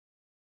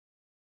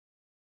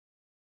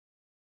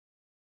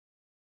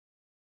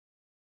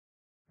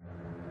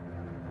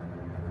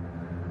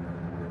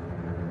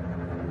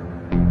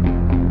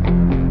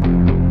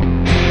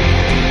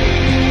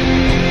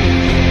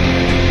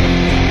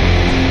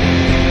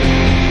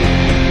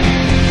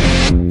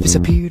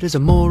disappeared as a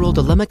moral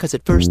dilemma, cause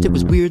at first it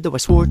was weird, though I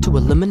swore to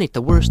eliminate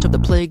the worst of the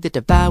plague that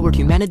devoured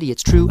humanity.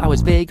 It's true, I was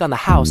vague on the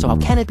how, so how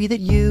can it be that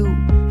you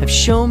have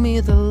shown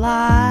me the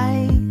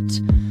light?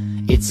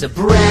 It's a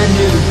brand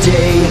new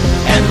day,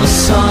 and the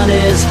sun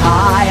is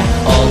high.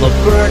 All the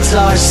birds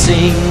are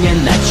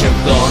singing that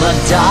you're gonna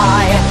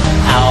die.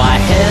 How I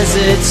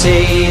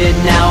hesitated,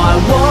 now I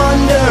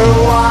wonder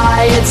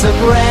why. It's a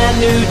brand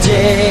new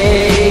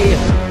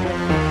day.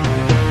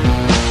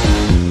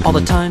 All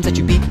the times that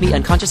you beat me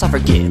unconscious I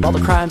forgive. All the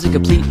crimes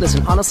incomplete,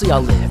 listen honestly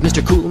I'll live.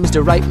 Mr. Cool,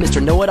 Mr. Right,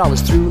 Mr. Know-It-All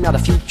is through. Now the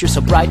future's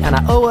so bright and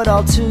I owe it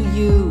all to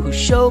you who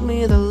showed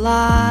me the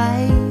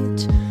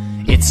light.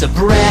 It's a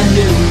brand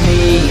new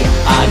me,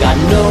 I got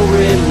no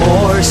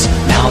remorse.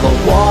 Now the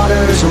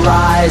water's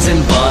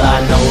rising but I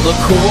know the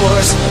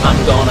course.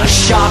 I'm gonna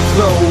shock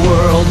the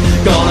world,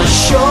 gonna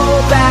show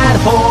that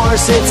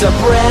horse. It's a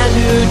brand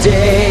new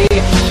day,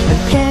 and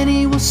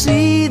Penny will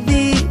see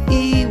the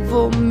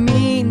evil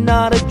me.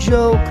 Not a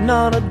joke,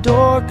 not a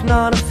dork,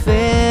 not a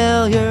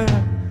failure.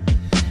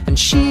 And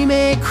she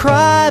may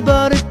cry,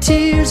 but her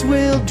tears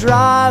will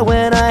dry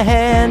when I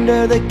hand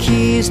her the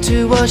keys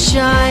to a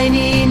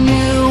shiny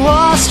new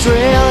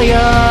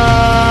Australia.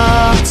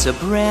 It's a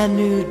brand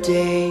new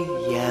day,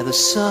 yeah, the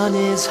sun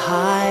is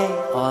high.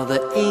 All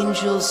the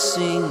angels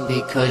sing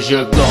because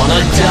you're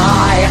gonna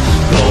die.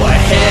 Go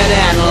ahead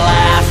and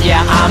laugh,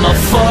 yeah, I'm a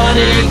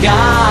funny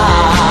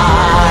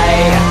guy.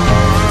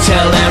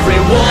 Tell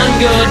everyone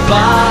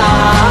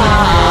goodbye.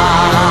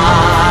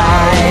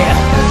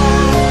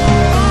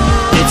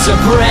 It's a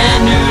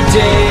brand new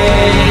day.